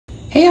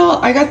Hey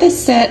y'all, I got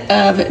this set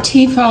of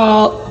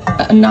T-fal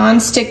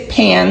nonstick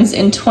pans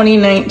in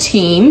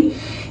 2019,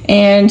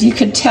 and you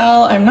could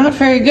tell I'm not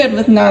very good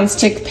with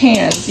nonstick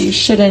pans. You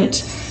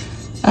shouldn't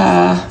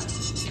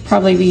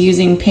probably be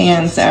using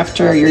pans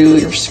after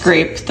you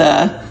scrape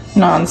the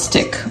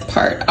nonstick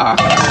part off.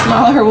 The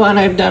smaller one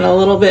I've done a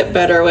little bit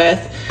better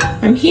with.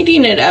 I'm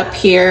heating it up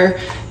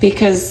here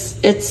because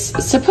it's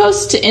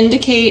supposed to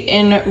indicate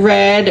in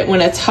red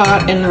when it's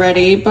hot and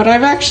ready, but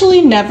I've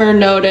actually never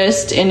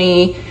noticed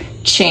any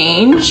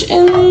change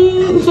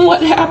in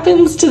what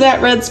happens to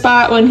that red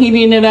spot when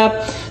heating it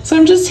up. So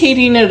I'm just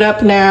heating it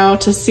up now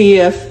to see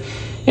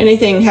if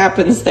anything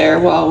happens there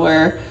while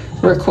we're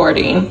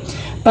recording.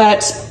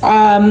 But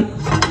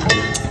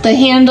the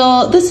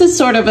handle, this is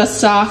sort of a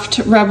soft,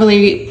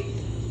 rubbly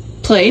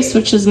place,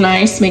 which is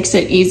nice, makes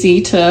it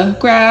easy to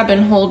grab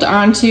and hold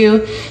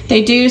onto.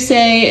 They do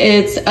say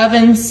it's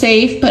oven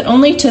safe, but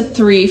only to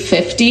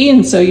 350,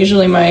 and so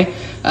usually my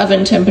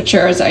oven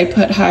temperatures I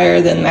put higher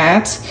than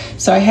that,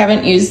 so I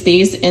haven't used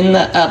these in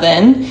the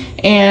oven.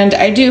 And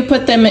I do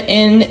put them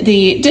in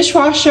the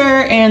dishwasher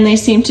and they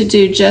seem to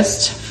do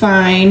just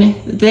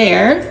fine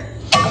there.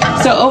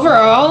 So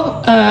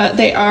overall,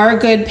 they are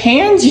good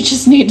pans. You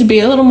just need to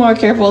be a little more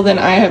careful than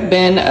I have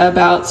been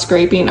about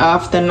scraping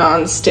off the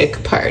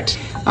non-stick part.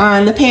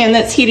 On the pan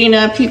that's heating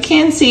up, you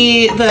can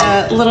see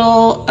the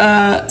little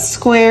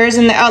squares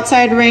in the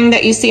outside ring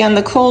that you see on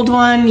the cold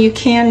one. You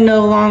can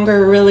no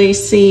longer really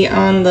see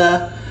on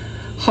the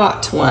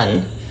hot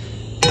one.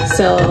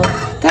 So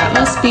that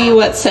must be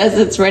what says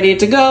it's ready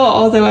to go,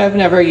 although I've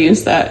never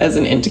used that as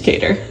an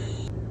indicator.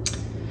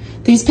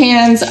 These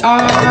pans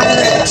are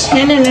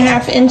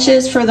 10.5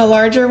 inches for the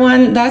larger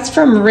one. That's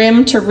from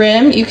rim to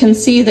rim. You can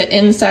see the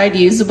inside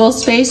usable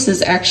space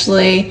is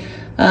actually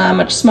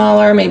much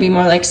smaller, maybe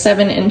more like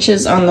 7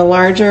 inches on the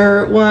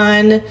larger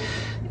one,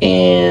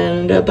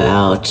 and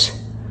about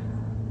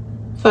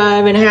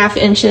 5.5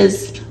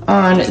 inches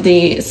on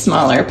the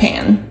smaller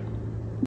pan.